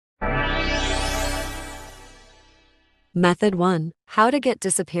Method 1. How to get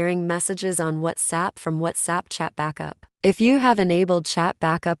disappearing messages on WhatsApp from WhatsApp chat backup. If you have enabled chat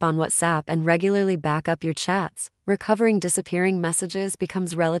backup on WhatsApp and regularly back up your chats, recovering disappearing messages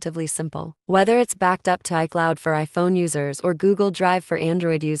becomes relatively simple. Whether it's backed up to iCloud for iPhone users or Google Drive for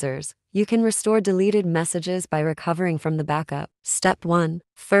Android users, you can restore deleted messages by recovering from the backup. Step 1.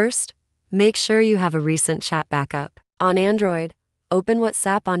 First, make sure you have a recent chat backup. On Android, open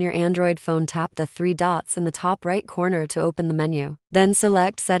WhatsApp on your Android phone. Tap the three dots in the top right corner to open the menu. Then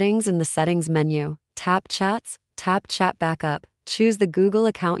select Settings in the Settings menu. Tap Chats, tap Chat Backup. Choose the Google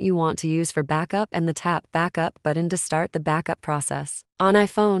account you want to use for backup and the Tap Backup button to start the backup process. On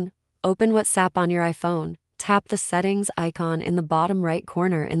iPhone, open WhatsApp on your iPhone. Tap the Settings icon in the bottom right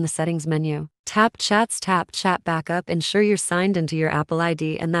corner in the Settings menu. Tap Chats, tap Chat Backup. Ensure you're signed into your Apple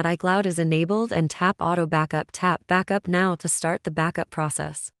ID and that iCloud is enabled, and tap Auto Backup. Tap Backup now to start the backup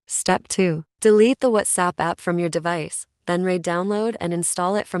process. Step 2. Delete the WhatsApp app from your device, then re-download and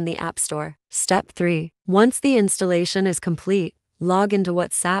install it from the App Store. Step 3. Once the installation is complete, log into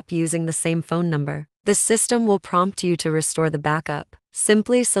WhatsApp using the same phone number. The system will prompt you to restore the backup.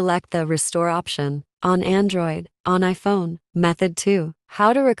 Simply select the Restore option on Android, on iPhone. Method 2.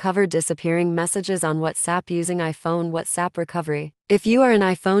 How to recover disappearing messages on WhatsApp using iPhone WhatsApp recovery. If you are an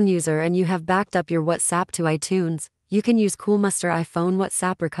iPhone user and you have backed up your WhatsApp to iTunes, you can use Coolmuster iPhone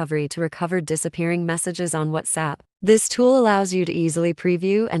WhatsApp recovery to recover disappearing messages on WhatsApp. This tool allows you to easily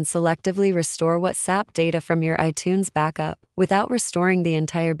preview and selectively restore WhatsApp data from your iTunes backup without restoring the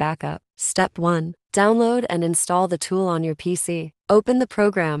entire backup. Step 1. Download and install the tool on your PC. Open the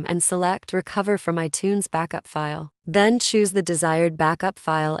program and select Recover from iTunes backup file. Then choose the desired backup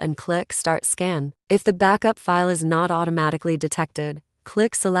file and click Start Scan. If the backup file is not automatically detected,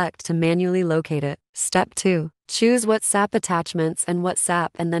 click Select to manually locate it. Step 2. Choose WhatsApp attachments and WhatsApp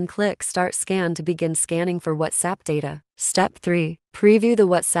and then click Start Scan to begin scanning for WhatsApp data. Step 3. Preview the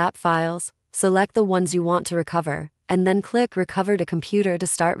WhatsApp files, select the ones you want to recover, and then click Recover to Computer to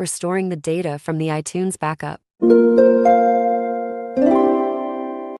start restoring the data from the iTunes backup.